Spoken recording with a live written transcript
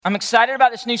I'm excited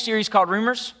about this new series called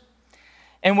Rumors,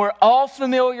 and we're all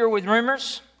familiar with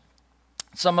rumors.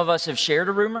 Some of us have shared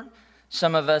a rumor,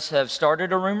 some of us have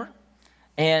started a rumor,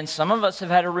 and some of us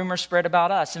have had a rumor spread about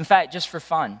us. In fact, just for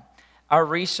fun, I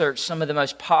researched some of the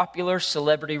most popular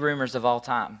celebrity rumors of all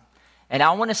time, and I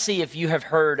want to see if you have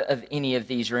heard of any of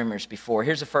these rumors before.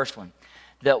 Here's the first one,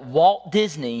 that Walt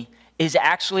Disney is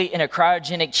actually in a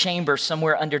cryogenic chamber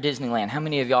somewhere under Disneyland. How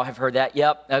many of y'all have heard that?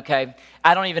 Yep, okay.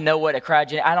 I don't even know what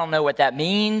I don't know what that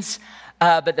means,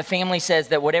 but the family says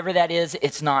that whatever that is,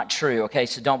 it's not true, okay,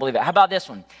 so don't believe it. How about this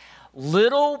one?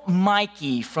 Little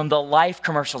Mikey from the Life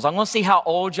commercials. I'm gonna see how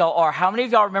old y'all are. How many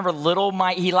of y'all remember Little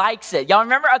Mike? He likes it. Y'all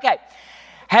remember? Okay.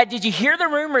 Did you hear the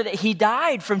rumor that he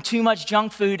died from too much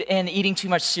junk food and eating too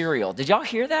much cereal? Did y'all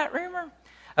hear that rumor?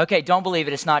 Okay, don't believe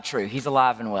it. It's not true. He's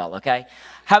alive and well, okay?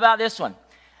 How about this one?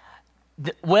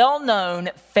 The well-known,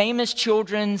 famous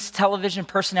children's television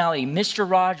personality, Mr.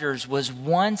 Rogers, was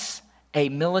once a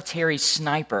military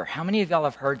sniper. How many of y'all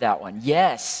have heard that one?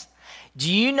 Yes.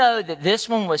 Do you know that this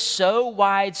one was so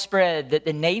widespread that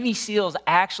the Navy SEALs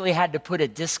actually had to put a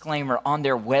disclaimer on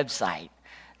their website?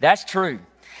 That's true.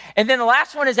 And then the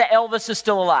last one is that Elvis is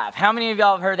still alive. How many of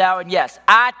y'all have heard that one? Yes.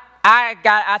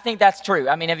 I think that's true.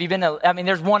 I mean,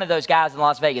 there's one of those guys in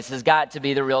Las Vegas has got to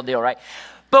be the real deal, right?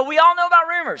 But we all know about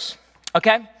rumors,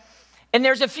 okay? And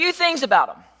there's a few things about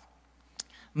them.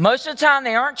 Most of the time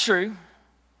they aren't true,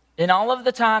 and all of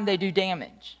the time they do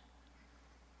damage.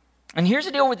 And here's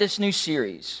the deal with this new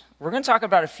series. We're going to talk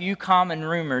about a few common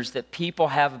rumors that people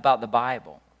have about the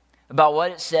Bible, about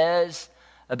what it says,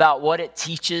 about what it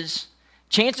teaches.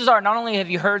 Chances are not only have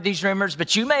you heard these rumors,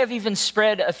 but you may have even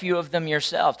spread a few of them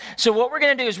yourselves. So what we're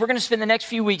going to do is we're going to spend the next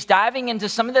few weeks diving into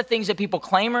some of the things that people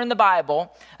claim are in the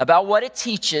Bible, about what it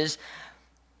teaches,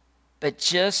 but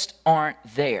just aren't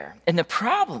there. And the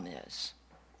problem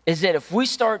is that if we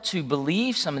start to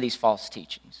believe some of these false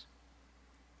teachings,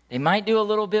 they might do a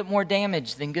little bit more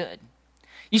damage than good.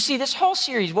 You see, this whole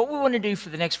series, what we want to do for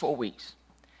the next 4 weeks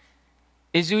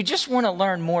is we just want to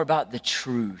learn more about the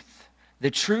truth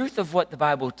of what the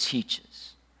Bible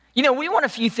teaches. You know, we want a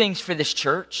few things for this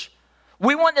church.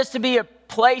 We want this to be a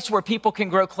place where people can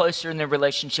grow closer in their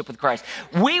relationship with Christ.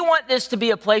 We want this to be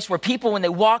a place where people, when they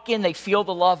walk in, they feel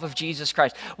the love of Jesus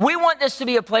Christ. We want this to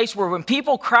be a place where when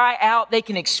people cry out, they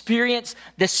can experience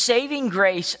the saving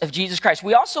grace of Jesus Christ.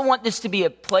 We also want this to be a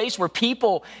place where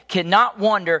people cannot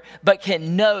wonder, but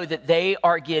can know that they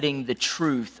are getting the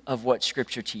truth of what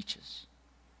Scripture teaches.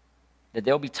 That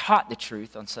they'll be taught the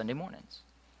truth on Sunday mornings.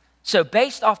 So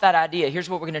based off that idea, here's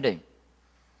what we're going to do.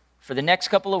 For the next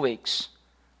couple of weeks,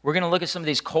 we're going to look at some of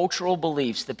these cultural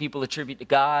beliefs that people attribute to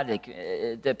God,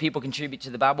 that people contribute to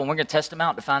the Bible, and we're going to test them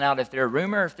out to find out if they're a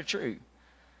rumor or if they're true.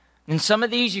 And some of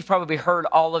these you've probably heard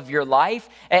all of your life,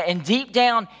 and deep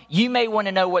down, you may want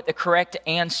to know what the correct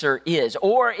answer is.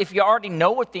 Or if you already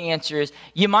know what the answer is,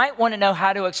 you might want to know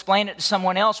how to explain it to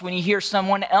someone else when you hear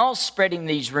someone else spreading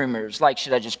these rumors. Like,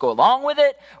 should I just go along with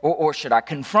it? Or should I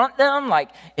confront them? Like,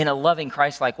 in a loving,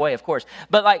 Christ-like way, of course.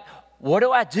 But like, what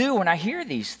do I do when I hear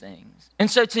these things? And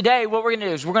so today, what we're going to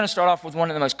do is we're going to start off with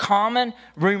one of the most common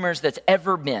rumors that's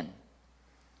ever been.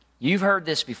 You've heard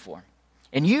this before.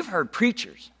 And you've heard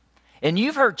preachers. And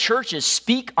you've heard churches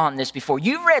speak on this before.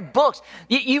 You've read books.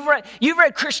 You've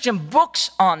read Christian books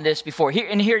on this before. Here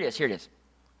it is.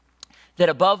 That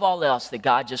above all else, that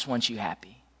God just wants you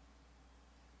happy.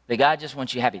 That God just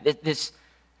wants you happy.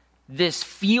 This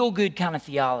feel-good kind of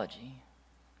theology.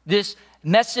 This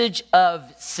message of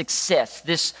success.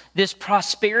 This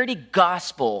prosperity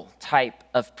gospel type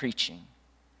of preaching.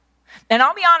 And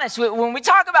I'll be honest, when we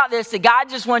talk about this, that God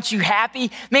just wants you happy,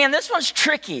 man, this one's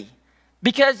tricky.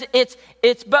 Because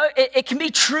it can be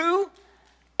true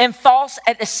and false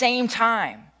at the same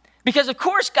time. Because of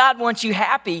course God wants you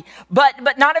happy,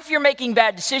 but not if you're making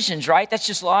bad decisions, right? That's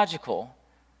just logical,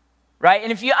 right?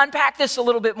 And if you unpack this a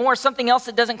little bit more, something else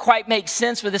that doesn't quite make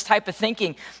sense with this type of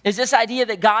thinking is this idea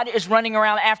that God is running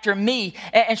around after me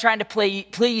and trying to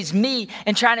please me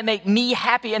and trying to make me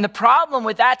happy. And the problem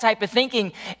with that type of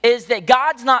thinking is that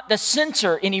God's not the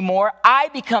center anymore. I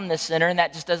become the center, and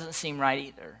that just doesn't seem right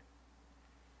either.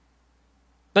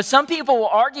 But some people will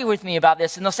argue with me about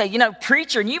this, and they'll say, you know,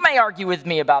 preacher, and you may argue with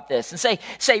me about this, and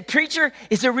say, preacher,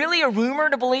 is there really a rumor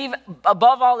to believe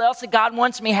above all else that God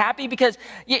wants me happy? Because,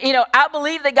 you know, I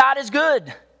believe that God is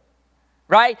good,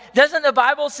 right? Doesn't the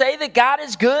Bible say that God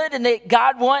is good and that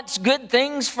God wants good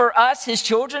things for us, his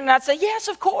children? And I'd say, yes,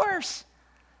 of course.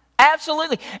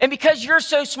 Absolutely. And because you're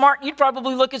so smart, you'd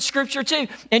probably look at Scripture too,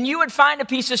 and you would find a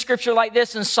piece of Scripture like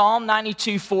this in Psalm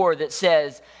 92:4 that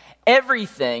says,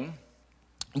 everything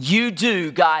You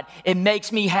do, God. It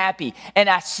makes me happy. And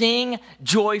I sing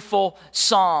joyful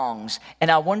songs. And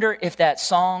I wonder if that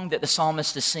song that the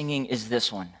psalmist is singing is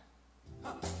this one.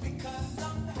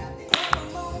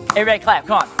 Everybody clap.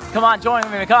 Come on. Come on, join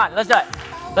with me. Come on. Let's do it.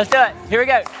 Let's do it. Here we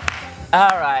go. All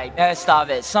right. Stop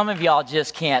it. Some of y'all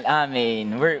just can't. I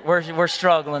mean, we're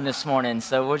struggling this morning,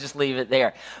 so we'll just leave it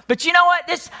there. But you know what?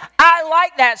 I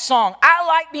like that song.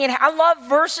 I love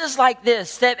verses like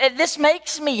this. This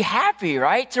makes me happy,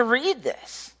 right, to read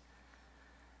this.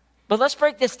 But let's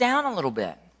break this down a little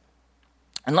bit.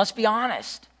 And let's be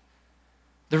honest.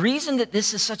 The reason that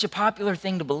this is such a popular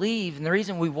thing to believe, and the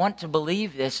reason we want to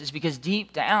believe this, is because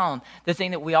deep down, the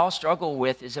thing that we all struggle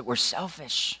with is that we're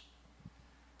selfish.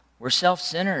 We're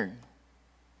self-centered.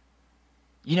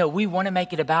 You know, we want to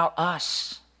make it about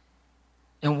us.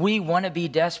 And we want to be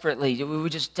we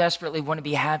just desperately want to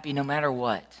be happy no matter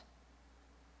what.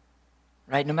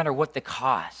 Right? No matter what the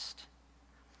cost.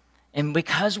 And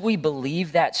because we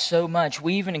believe that so much,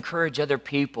 we even encourage other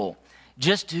people,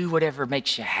 just do whatever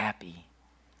makes you happy.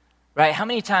 Right? How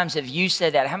many times have you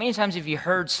said that? How many times have you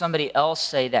heard somebody else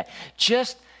say that?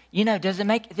 Just,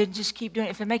 just keep doing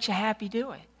it. If it makes you happy,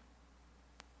 do it.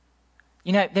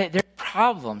 You know, there are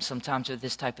problems sometimes with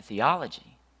this type of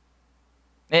theology.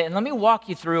 And let me walk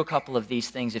you through a couple of these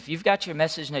things. If you've got your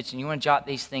message notes and you want to jot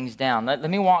these things down, let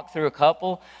me walk through a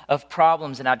couple of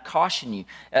problems, and I'd caution you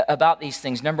about these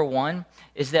things. Number one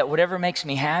is that whatever makes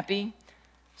me happy,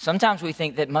 sometimes we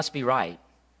think that must be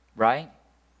right?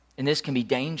 And this can be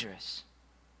dangerous.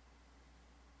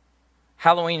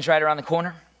 Halloween's right around the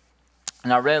corner.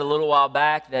 And I read a little while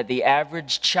back that the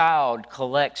average child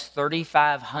collects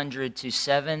 3,500 to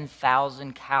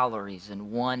 7,000 calories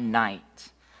in one night.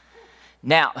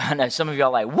 Now, I know some of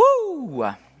y'all are like,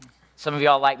 woo! Some of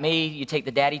y'all like me, you take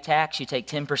the daddy tax, you take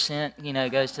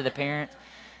 10%, goes to the parent.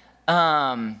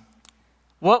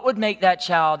 What would make that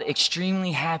child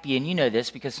extremely happy, and you know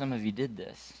this because some of you did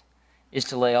this, is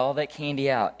to lay all that candy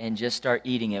out and just start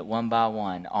eating it one by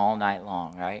one all night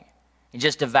long, right? And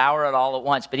just devour it all at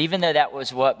once. But even though that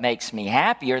was what makes me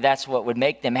happy, or that's what would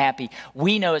make them happy,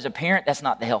 we know as a parent that's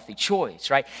not the healthy choice,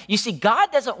 right? You see,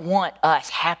 God doesn't want us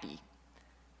happy.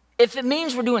 If it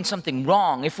means we're doing something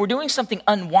wrong, if we're doing something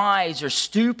unwise or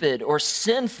stupid or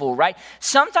sinful, right?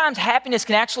 Sometimes happiness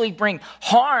can actually bring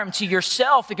harm to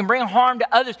yourself. It can bring harm to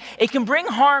others. It can bring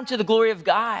harm to the glory of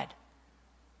God.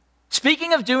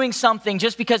 Speaking of doing something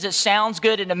just because it sounds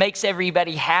good and it makes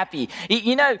everybody happy,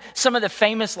 you know, some of the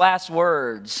famous last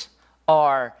words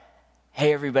are,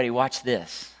 hey, everybody, watch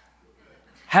this.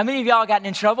 How many of y'all gotten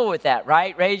in trouble with that,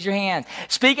 right? Raise your hand.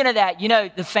 Speaking of that, you know,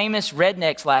 the famous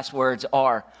rednecks' last words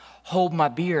are, hold my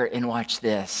beer and watch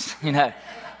this. You know,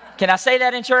 can I say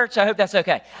that in church? I hope that's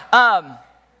okay.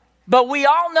 But we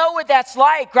all know what that's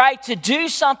like, right? To do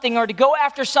something or to go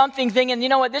after something thinking, you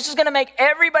know what, this is going to make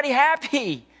everybody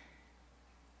happy.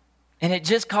 And it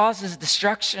just causes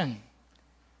destruction,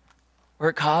 or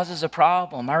it causes a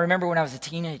problem. I remember when I was a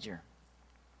teenager,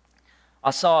 I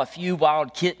saw a few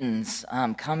wild kittens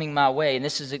coming my way. And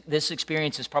this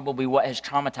experience is probably what has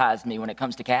traumatized me when it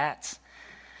comes to cats.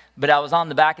 But I was on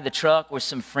the back of the truck with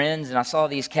some friends, and I saw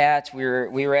these cats. We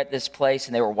were at this place,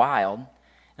 and they were wild.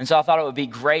 And so I thought it would be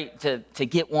great to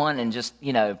get one and just,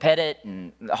 pet it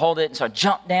and hold it. And so I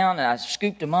jumped down, and I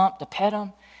scooped him up to pet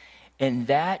him. And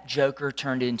that joker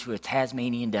turned into a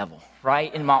Tasmanian devil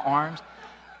right in my arms.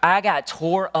 I got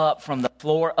tore up from the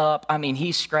floor up. I mean,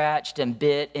 he scratched and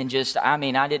bit and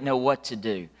I didn't know what to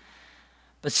do.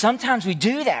 But sometimes we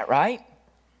do that, right?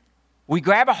 We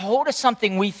grab a hold of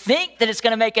something, we think that it's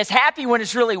going to make us happy when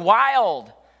it's really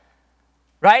wild,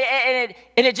 right?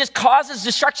 And it just causes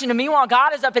destruction. And meanwhile,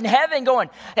 God is up in heaven going,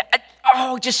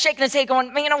 just shaking his head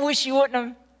going, man, I wish you wouldn't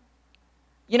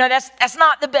have. That's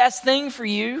not the best thing for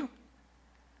you.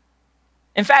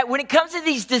 In fact, when it comes to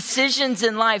these decisions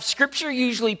in life, Scripture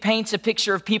usually paints a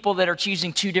picture of people that are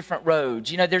choosing two different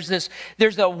roads.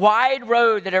 There's a wide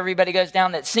road that everybody goes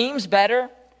down that seems better.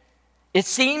 It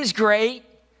seems great.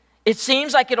 It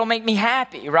seems like it'll make me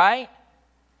happy, right?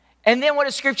 And then what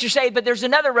does Scripture say? But there's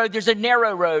another road. There's a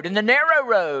narrow road. And the narrow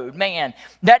road, man,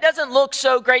 that doesn't look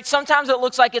so great. Sometimes it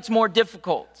looks like it's more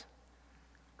difficult.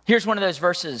 Here's one of those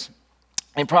verses.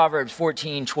 In Proverbs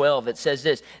 14:12, it says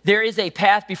this, there is a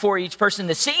path before each person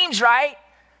that seems right,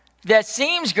 that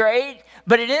seems great,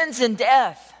 but it ends in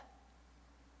death.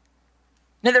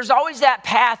 Now, there's always that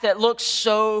path that looks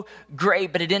so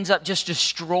great, but it ends up just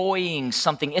destroying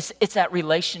something. It's that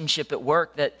relationship at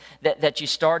work that you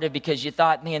started because you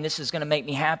thought, man, this is going to make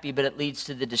me happy, but it leads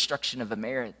to the destruction of a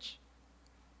marriage.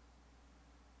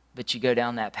 But you go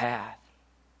down that path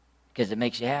because it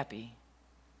makes you happy.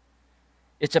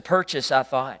 It's a purchase, I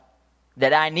thought,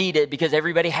 that I needed because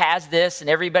everybody has this and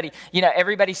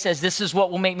everybody says this is what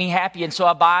will make me happy. And so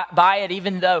I buy it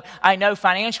even though I know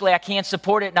financially I can't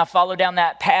support it, and I follow down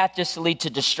that path just to lead to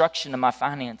destruction of my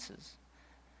finances.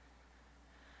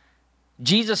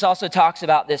 Jesus also talks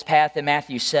about this path in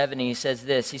Matthew 7. He says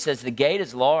this, he says, the gate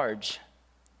is large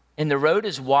and the road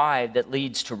is wide that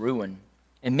leads to ruin,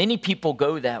 and many people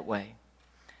go that way.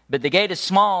 But the gate is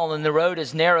small and the road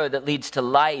is narrow that leads to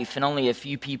life, and only a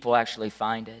few people actually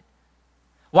find it.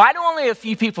 Why do only a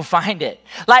few people find it?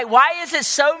 Like, why is it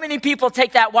so many people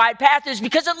take that wide path? It's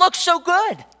because it looks so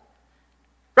good,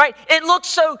 right? It looks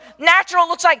so natural. It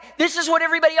looks like this is what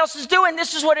everybody else is doing.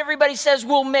 This is what everybody says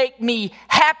will make me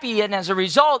happy. And as a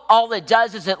result, all it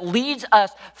does is it leads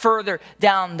us further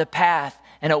down the path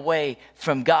and away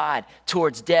from God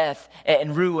towards death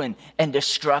and ruin and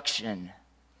destruction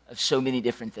of so many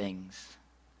different things,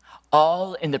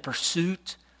 all in the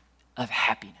pursuit of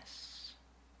happiness.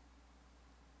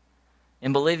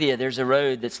 In Bolivia, there's a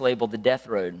road that's labeled the Death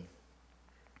Road.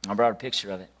 I brought a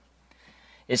picture of it.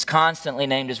 It's constantly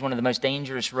named as one of the most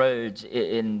dangerous roads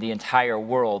in the entire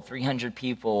world. 300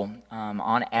 people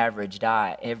on average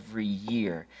die every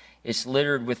year. It's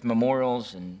littered with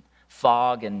memorials, and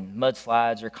fog and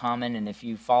mudslides are common, and if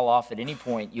you fall off at any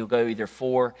point, you'll go either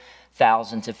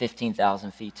 4,000 to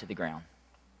 15,000 feet to the ground.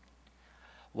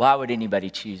 Why would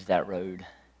anybody choose that road?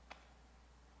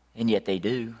 And yet they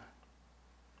do.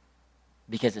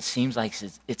 Because it seems like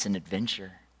it's an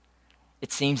adventure.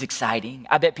 It seems exciting.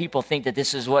 I bet people think that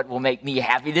this is what will make me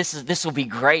happy. This will be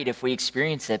great if we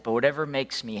experience it, but whatever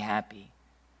makes me happy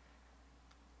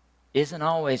isn't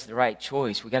always the right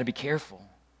choice. We got to be careful.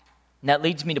 And that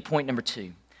leads me to point number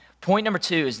 2. Point number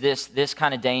 2 is this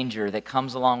kind of danger that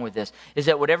comes along with this, is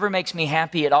that whatever makes me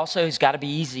happy, it also has got to be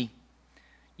easy.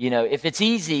 You know, if it's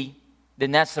easy,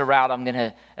 then that's the route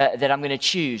that I'm gonna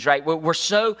choose, right? We're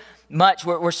so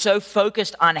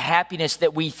focused on happiness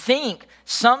that we think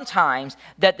sometimes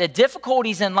that the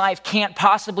difficulties in life can't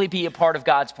possibly be a part of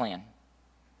God's plan.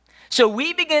 So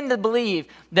we begin to believe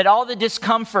that all the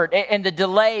discomfort and the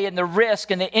delay and the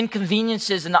risk and the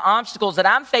inconveniences and the obstacles that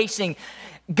I'm facing,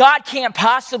 God can't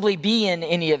possibly be in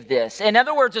any of this. In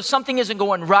other words, if something isn't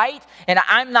going right and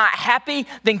I'm not happy,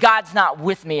 then God's not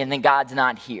with me and then God's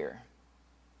not here.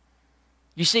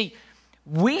 You see,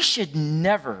 we should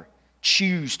never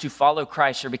choose to follow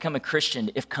Christ or become a Christian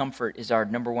if comfort is our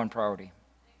number one priority.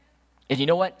 And you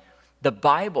know what? The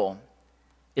Bible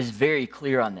is very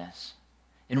clear on this.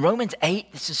 In Romans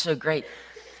 8, this is so great.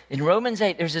 In Romans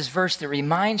 8, there's this verse that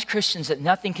reminds Christians that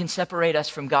nothing can separate us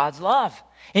from God's love.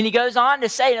 And he goes on to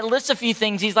say, and lists a few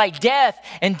things. He's like, death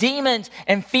and demons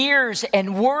and fears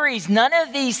and worries, none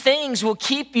of these things will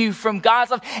keep you from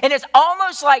God's love. And it's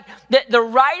almost like the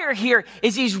writer here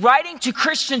is he's writing to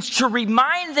Christians to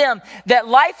remind them that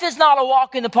life is not a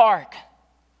walk in the park.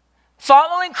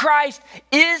 Following Christ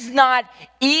is not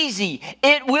easy.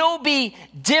 It will be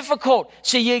difficult.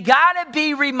 So you got to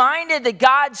be reminded that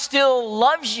God still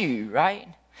loves you, right?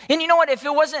 And you know what? If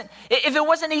it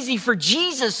wasn't easy for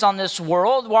Jesus on this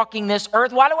world, walking this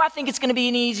earth, why do I think it's going to be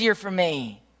any easier for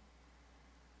me?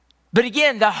 But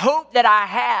again, the hope that I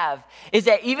have is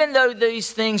that even though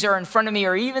these things are in front of me,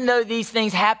 or even though these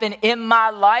things happen in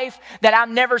my life, that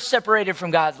I'm never separated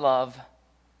from God's love.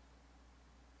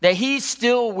 That he's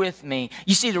still with me.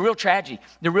 You see, the real tragedy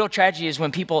is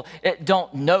when people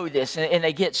don't know this and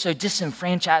they get so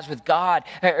disenfranchised with God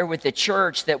or with the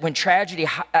church that when tragedy,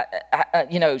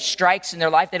 strikes in their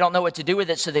life, they don't know what to do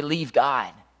with it, so they leave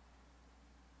God.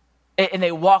 And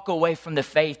they walk away from the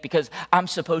faith because I'm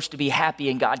supposed to be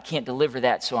happy and God can't deliver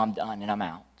that, so I'm done and I'm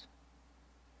out.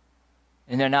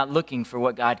 And they're not looking for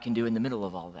what God can do in the middle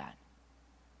of all that.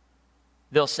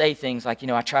 They'll say things like,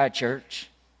 I tried church.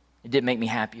 It didn't make me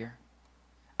happier.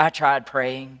 I tried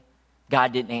praying.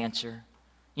 God didn't answer.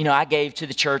 I gave to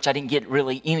the church. I didn't get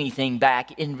really anything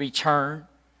back in return.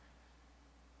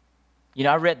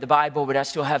 I read the Bible, but I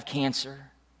still have cancer.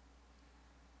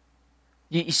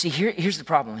 You see, here's the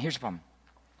problem.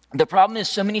 The problem is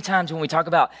so many times when we talk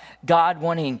about God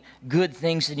wanting good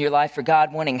things in your life, or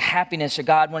God wanting happiness, or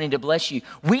God wanting to bless you,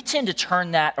 we tend to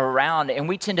turn that around and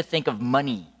we tend to think of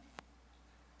money.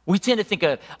 We tend to think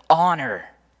of honor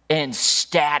and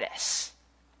status,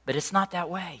 but it's not that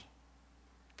way.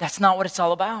 That's not what it's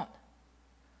all about.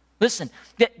 Listen,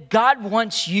 that God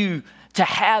wants you to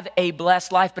have a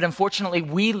blessed life, but unfortunately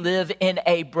we live in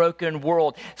a broken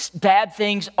world. Bad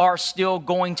things are still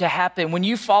going to happen. When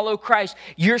you follow Christ,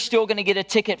 you're still going to get a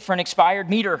ticket for an expired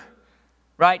meter,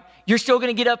 right? You're still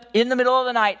going to get up in the middle of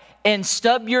the night and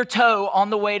stub your toe on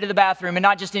the way to the bathroom, and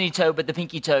not just any toe, but the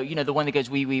pinky toe, the one that goes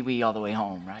wee, wee, wee all the way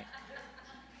home, right?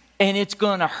 and it's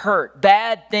going to hurt.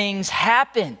 Bad things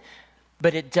happen,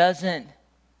 but it doesn't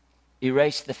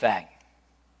erase the fact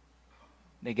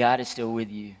that God is still with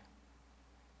you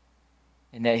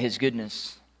and that his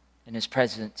goodness and his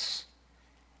presence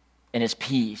and his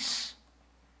peace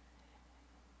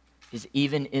is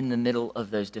even in the middle of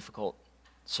those difficult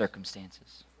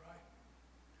circumstances.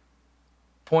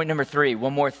 Point number 3,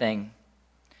 one more thing,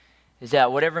 is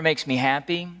that whatever makes me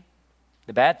happy,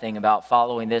 the bad thing about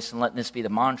following this and letting this be the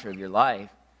mantra of your life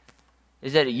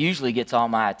is that it usually gets all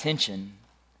my attention,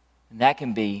 and that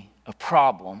can be a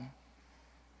problem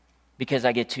because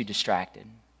I get too distracted.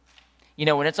 You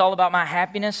know, when it's all about my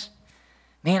happiness,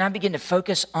 man, I begin to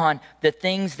focus on the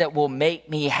things that will make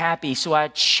me happy. So I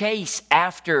chase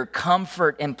after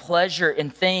comfort and pleasure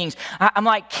and things. I'm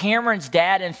like Cameron's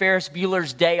dad in Ferris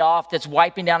Bueller's Day Off that's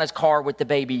wiping down his car with the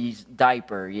baby's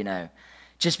diaper, you know,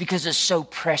 just because it's so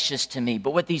precious to me.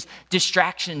 But what these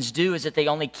distractions do is that they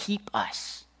only keep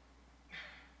us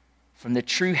from the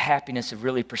true happiness of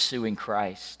really pursuing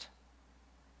Christ.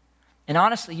 And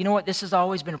honestly, you know what? This has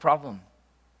always been a problem.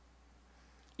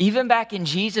 Even back in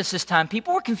Jesus' time,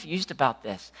 people were confused about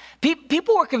this.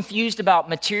 People were confused about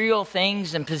material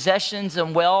things and possessions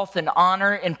and wealth and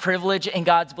honor and privilege and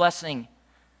God's blessing.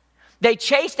 They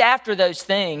chased after those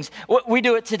things. We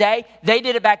do it today. They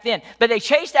did it back then. But they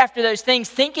chased after those things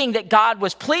thinking that God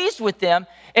was pleased with them.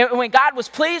 And when God was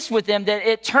pleased with them, that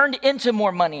it turned into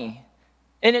more money.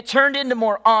 And it turned into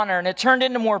more honor. And it turned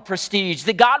into more prestige.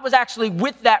 That God was actually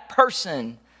with that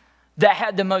person that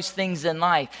had the most things in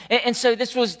life. And so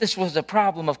this was a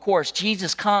problem, of course.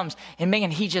 Jesus comes and man,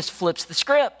 he just flips the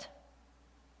script.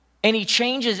 And he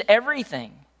changes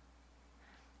everything.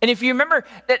 And if you remember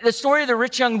the story of the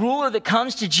rich young ruler that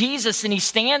comes to Jesus and he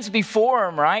stands before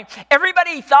him, right?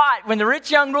 Everybody thought when the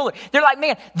rich young ruler, they're like,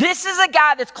 man, this is a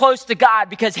guy that's close to God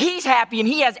because he's happy and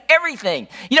he has everything.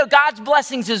 You know, God's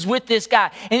blessings is with this guy.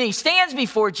 And he stands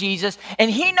before Jesus and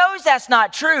he knows that's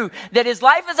not true, that his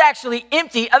life is actually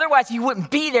empty. Otherwise, he wouldn't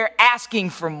be there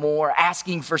asking for more,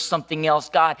 asking for something else.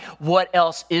 God, what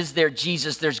else is there,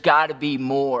 Jesus? There's got to be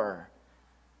more.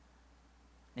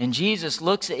 And Jesus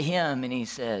looks at him and he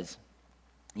says,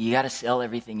 you got to sell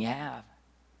everything you have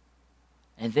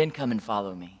and then come and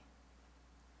follow me.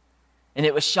 And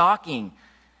it was shocking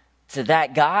to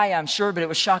that guy, I'm sure, but it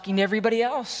was shocking to everybody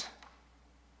else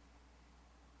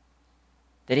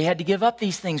that he had to give up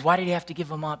these things. Why did he have to give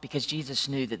them up? Because Jesus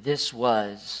knew that this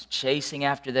was chasing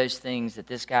after those things that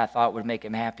this guy thought would make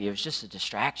him happy. It was just a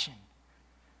distraction.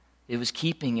 It was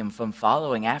keeping him from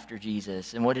following after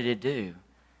Jesus. And what did it do?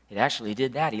 It actually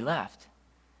did that. He left.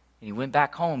 And he went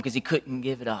back home because he couldn't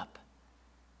give it up.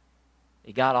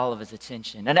 It got all of his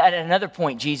attention. And at another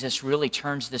point, Jesus really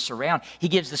turns this around. He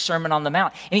gives the Sermon on the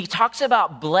Mount. And he talks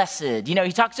about blessed. You know,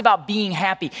 he talks about being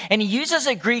happy. And he uses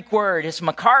a Greek word. It's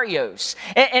makarios.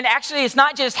 And actually, it's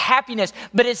not just happiness,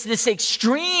 but it's this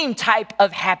extreme type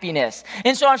of happiness.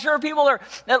 And so I'm sure people are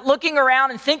looking around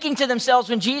and thinking to themselves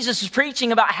when Jesus is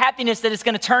preaching about happiness that it's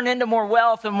going to turn into more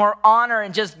wealth and more honor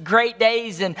and just great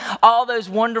days and all those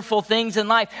wonderful things in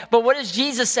life. But what does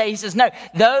Jesus say? He says, no,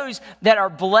 those that are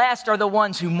blessed are the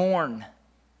ones who mourn,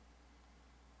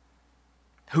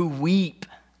 who weep,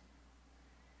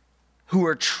 who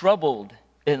are troubled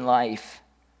in life.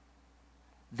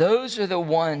 Those are the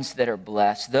ones that are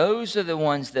blessed. Those are the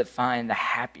ones that find the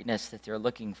happiness that they're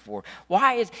looking for.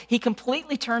 Why? Is he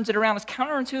completely turns it around. It's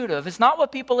counterintuitive. It's not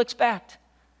what people expect.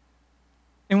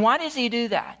 And why does he do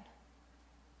that?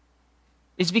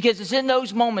 It's because it's in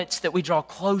those moments that we draw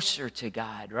closer to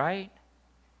God, right?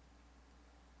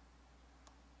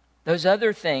 Those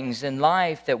other things in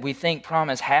life that we think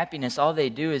promise happiness, all they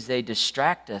do is they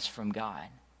distract us from God.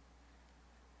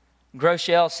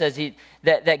 Groeschel says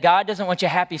that God doesn't want you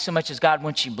happy so much as God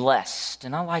wants you blessed.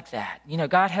 And I like that. You know,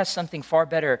 God has something far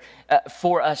better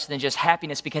for us than just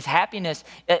happiness, because happiness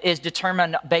is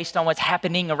determined based on what's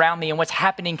happening around me, and what's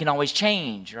happening can always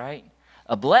change, right?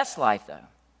 A blessed life, though.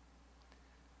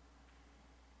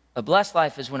 A blessed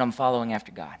life is when I'm following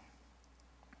after God.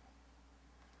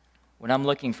 When I'm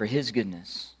looking for his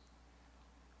goodness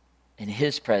and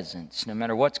his presence, no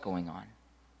matter what's going on.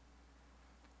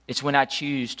 It's when I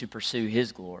choose to pursue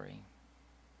his glory.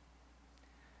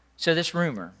 So this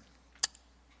rumor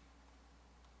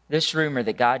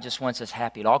that God just wants us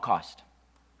happy at all costs,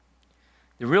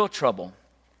 the real trouble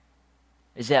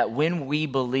is that when we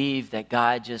believe that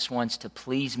God just wants to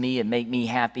please me and make me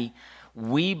happy,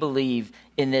 We believe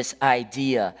in this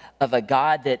idea of a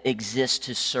God that exists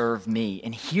to serve me.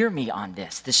 And hear me on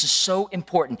this. This is so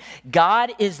important.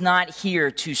 God is not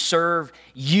here to serve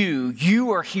you.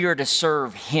 You are here to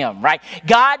serve him, right?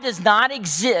 God does not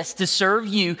exist to serve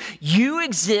you. You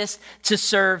exist to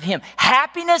serve him.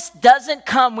 Happiness doesn't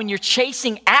come when you're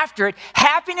chasing after it.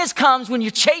 Happiness comes when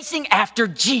you're chasing after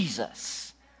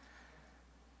Jesus.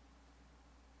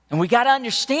 And we got to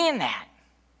understand that.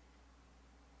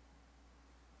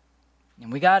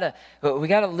 And we gotta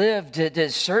live to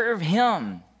serve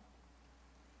him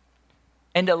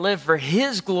and to live for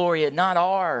his glory and not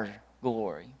our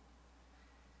glory.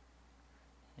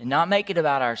 And not make it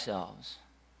about ourselves.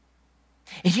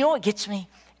 And you know what gets me?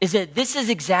 Is that this is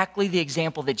exactly the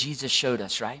example that Jesus showed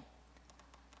us, right?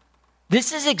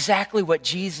 This is exactly what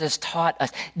Jesus taught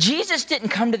us. Jesus didn't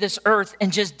come to this earth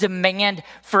and just demand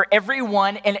for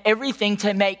everyone and everything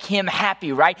to make him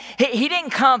happy, right? He didn't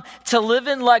come to live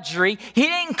in luxury. He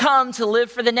didn't come to live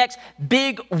for the next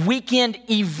big weekend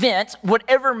event,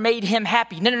 whatever made him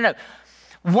happy. No.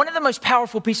 One of the most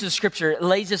powerful pieces of scripture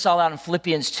lays this all out in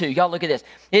Philippians 2. Y'all look at this.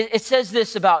 It says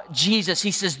this about Jesus.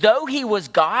 He says, though he was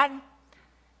God,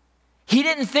 he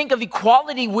didn't think of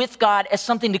equality with God as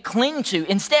something to cling to.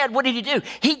 Instead, what did he do?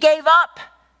 He gave up.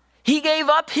 He gave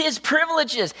up his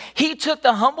privileges. He took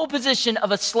the humble position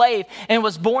of a slave and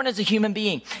was born as a human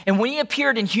being. And when he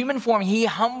appeared in human form, he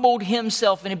humbled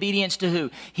himself in obedience to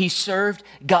who? He served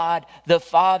God the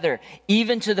Father,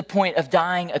 even to the point of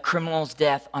dying a criminal's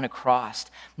death on a cross.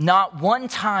 Not one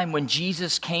time when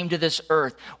Jesus came to this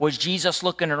earth was Jesus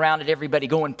looking around at everybody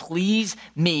going, please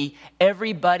me,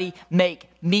 everybody make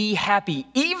me happy,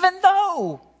 even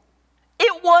though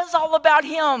it was all about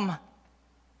him.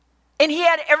 And he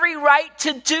had every right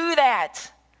to do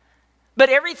that. But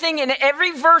everything in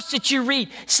every verse that you read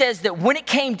says that when it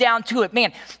came down to it,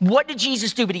 man, what did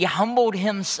Jesus do? But he humbled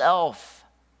himself.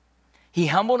 He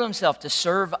humbled himself to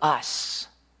serve us.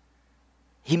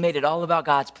 He made it all about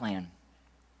God's plan.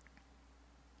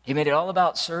 He made it all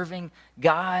about serving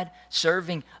God,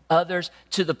 serving others,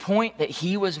 to the point that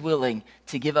he was willing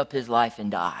to give up his life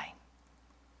and die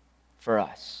for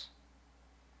us.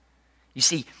 You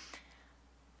see,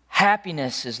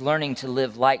 happiness is learning to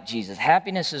live like Jesus.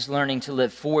 Happiness is learning to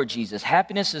live for Jesus.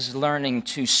 Happiness is learning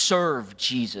to serve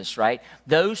Jesus, right?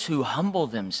 Those who humble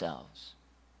themselves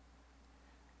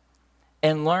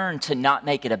and learn to not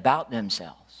make it about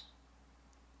themselves,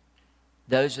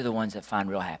 those are the ones that find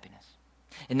real happiness.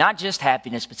 And not just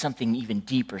happiness, but something even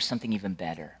deeper, something even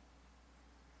better.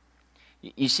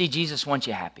 You see, Jesus wants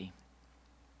you happy.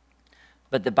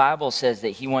 But the Bible says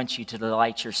that he wants you to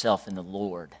delight yourself in the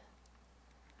Lord,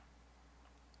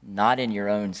 not in your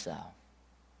own self.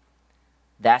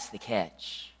 That's the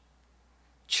catch.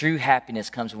 True happiness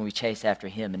comes when we chase after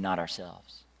him and not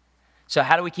ourselves. So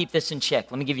how do we keep this in check?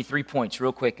 Let me give you 3 points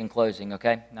real quick in closing,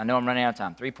 okay? I know I'm running out of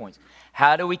time. 3 points.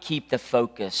 How do we keep the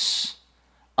focus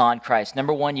on Christ?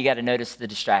 Number one, you got to notice the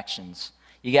distractions.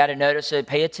 You got to notice it.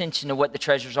 Pay attention to what the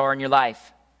treasures are in your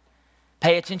life.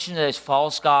 Pay attention to those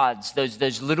false gods,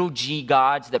 those little g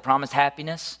gods that promise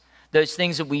happiness. Those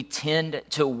things that we tend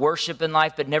to worship in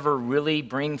life but never really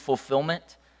bring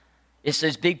fulfillment. It's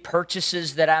those big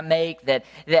purchases that I make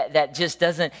that just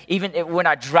doesn't, even when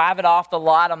I drive it off the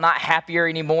lot, I'm not happier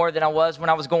anymore than I was when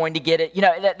I was going to get it. You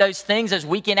know, those things, those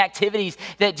weekend activities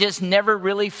that just never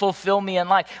really fulfill me in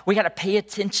life. We got to pay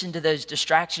attention to those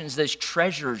distractions, those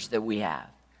treasures that we have.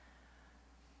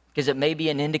 Because it may be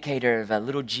an indicator of a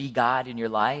little g God in your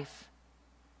life.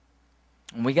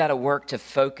 And we got to work to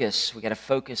focus. We got to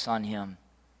focus on him.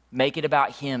 Make it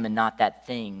about him and not that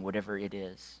thing, whatever it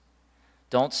is.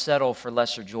 Don't settle for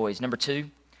lesser joys. Number two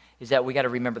is that we got to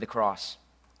remember the cross.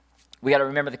 We got to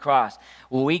remember the cross.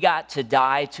 We got to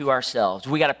die to ourselves.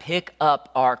 We got to pick up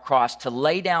our cross to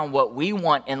lay down what we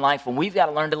want in life, and we've got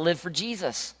to learn to live for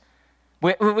Jesus.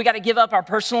 We got to give up our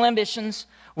personal ambitions.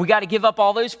 We got to give up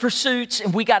all those pursuits,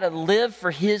 and we got to live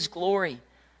for his glory.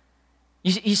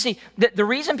 You see, the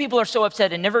reason people are so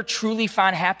upset and never truly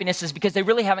find happiness is because they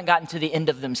really haven't gotten to the end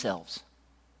of themselves.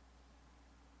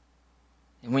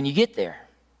 And when you get there,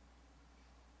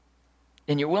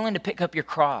 and you're willing to pick up your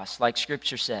cross, like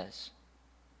Scripture says,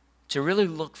 to really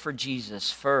look for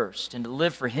Jesus first and to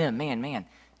live for him, man,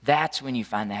 that's when you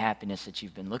find the happiness that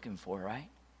you've been looking for, right?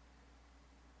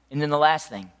 And then the last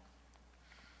thing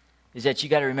is that you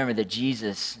got to remember that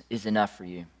Jesus is enough for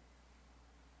you.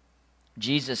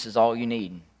 Jesus is all you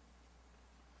need.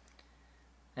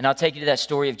 And I'll take you to that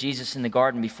story of Jesus in the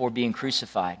garden before being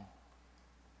crucified.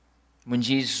 When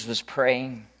Jesus was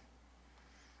praying,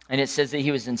 and it says that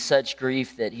he was in such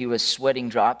grief that he was sweating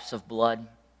drops of blood.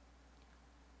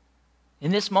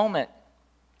 In this moment,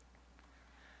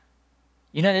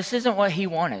 You know, this isn't what he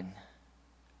wanted.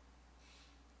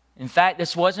 In fact,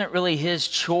 this wasn't really his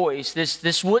choice.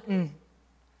 This wouldn't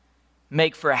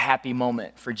make for a happy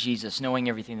moment for Jesus, knowing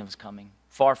everything that was coming.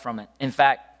 Far from it. In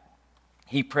fact,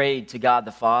 he prayed to God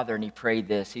the Father, and he prayed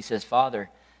this. He says, Father,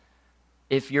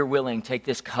 if you're willing, take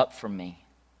this cup from me.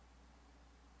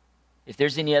 If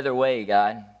there's any other way,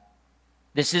 God,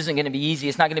 this isn't going to be easy.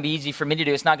 It's not going to be easy for me to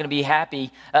do. It's not going to be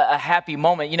a happy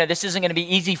moment. You know, this isn't going to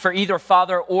be easy for either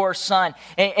father or son.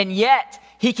 And yet,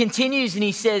 he continues and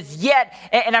he says, yet,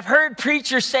 and I've heard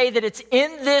preachers say that it's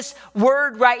in this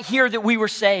word right here that we were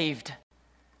saved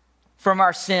from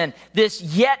our sin. This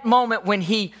yet moment when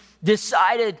he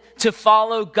decided to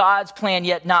follow God's plan,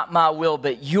 yet not my will,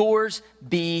 but yours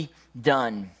be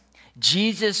done.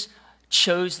 Jesus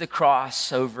chose the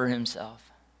cross over himself.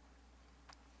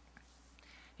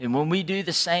 And when we do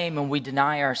the same and we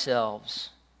deny ourselves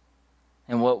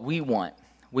and what we want,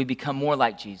 we become more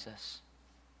like Jesus.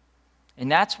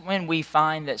 And that's when we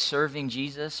find that serving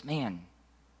Jesus, man,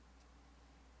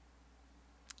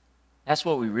 that's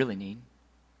what we really need.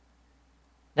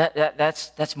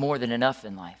 That's more than enough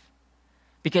in life.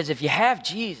 Because if you have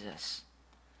Jesus,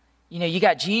 you know, you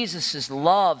got Jesus'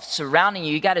 love surrounding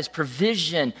you. You got his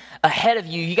provision ahead of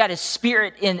you. You got his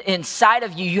spirit inside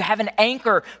of you. You have an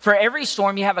anchor for every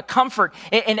storm. You have a comfort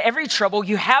in every trouble.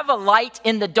 You have a light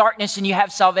in the darkness, and you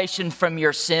have salvation from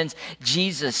your sins.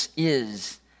 Jesus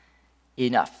is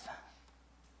enough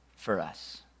for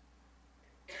us.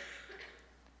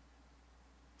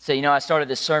 So, you know, I started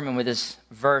this sermon with this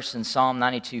verse in Psalm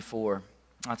 92:4.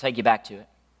 I'll take you back to it.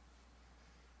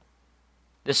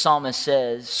 The psalmist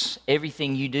says,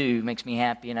 everything you do makes me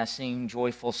happy, and I sing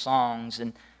joyful songs.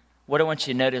 And what I want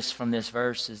you to notice from this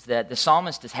verse is that the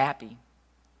psalmist is happy,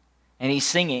 and he's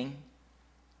singing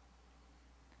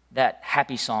that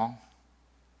happy song.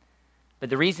 But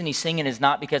the reason he's singing is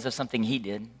not because of something he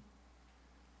did,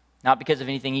 not because of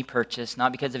anything he purchased,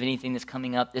 not because of anything that's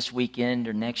coming up this weekend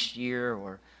or next year,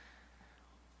 or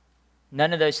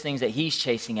none of those things that he's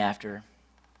chasing after.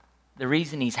 The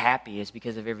reason he's happy is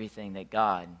because of everything that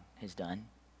God has done.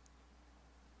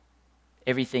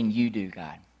 Everything you do,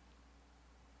 God.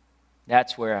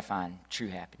 That's where I find true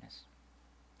happiness.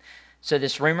 So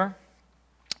this rumor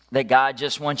that God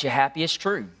just wants you happy is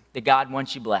true. That God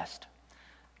wants you blessed.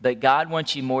 But God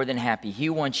wants you more than happy. He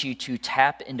wants you to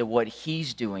tap into what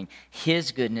he's doing,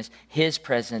 his goodness, his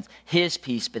presence, his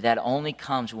peace. But that only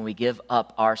comes when we give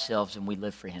up ourselves and we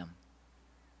live for him.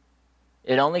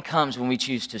 It only comes when we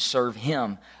choose to serve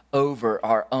him over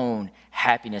our own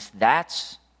happiness.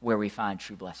 That's where we find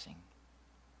true blessing.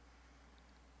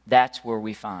 That's where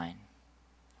we find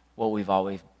what we've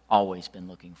always been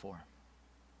looking for.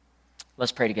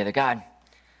 Let's pray together. God,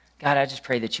 I just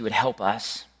pray that you would help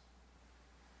us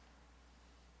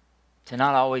to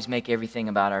not always make everything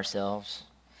about ourselves.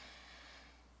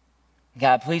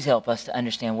 God, please help us to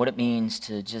understand what it means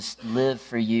to just live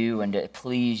for you and to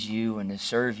please you and to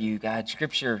serve you. God,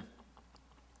 Scripture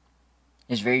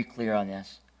is very clear on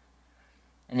this.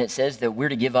 And it says that we're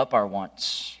to give up our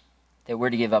wants, that we're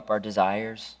to give up our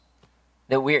desires,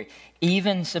 that we're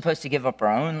even supposed to give up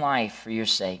our own life for your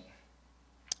sake.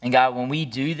 And God, when we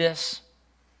do this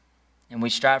and we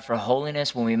strive for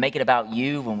holiness, when we make it about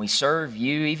you, when we serve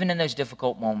you, even in those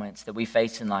difficult moments that we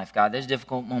face in life, God, those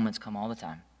difficult moments come all the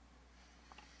time.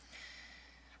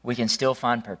 We can still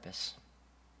find purpose,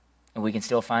 and we can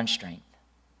still find strength,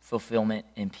 fulfillment,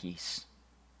 and peace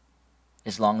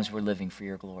as long as we're living for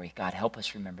your glory. God, help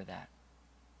us remember that.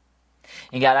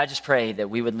 And God, I just pray that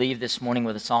we would leave this morning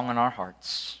with a song in our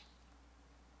hearts,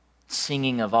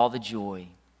 singing of all the joy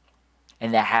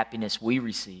and the happiness we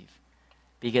receive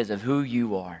because of who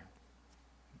you are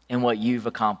and what you've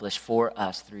accomplished for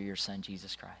us through your Son,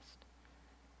 Jesus Christ.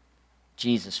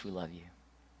 Jesus, we love you.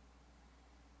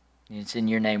 And it's in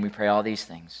your name we pray all these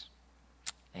things.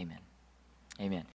 Amen. Amen.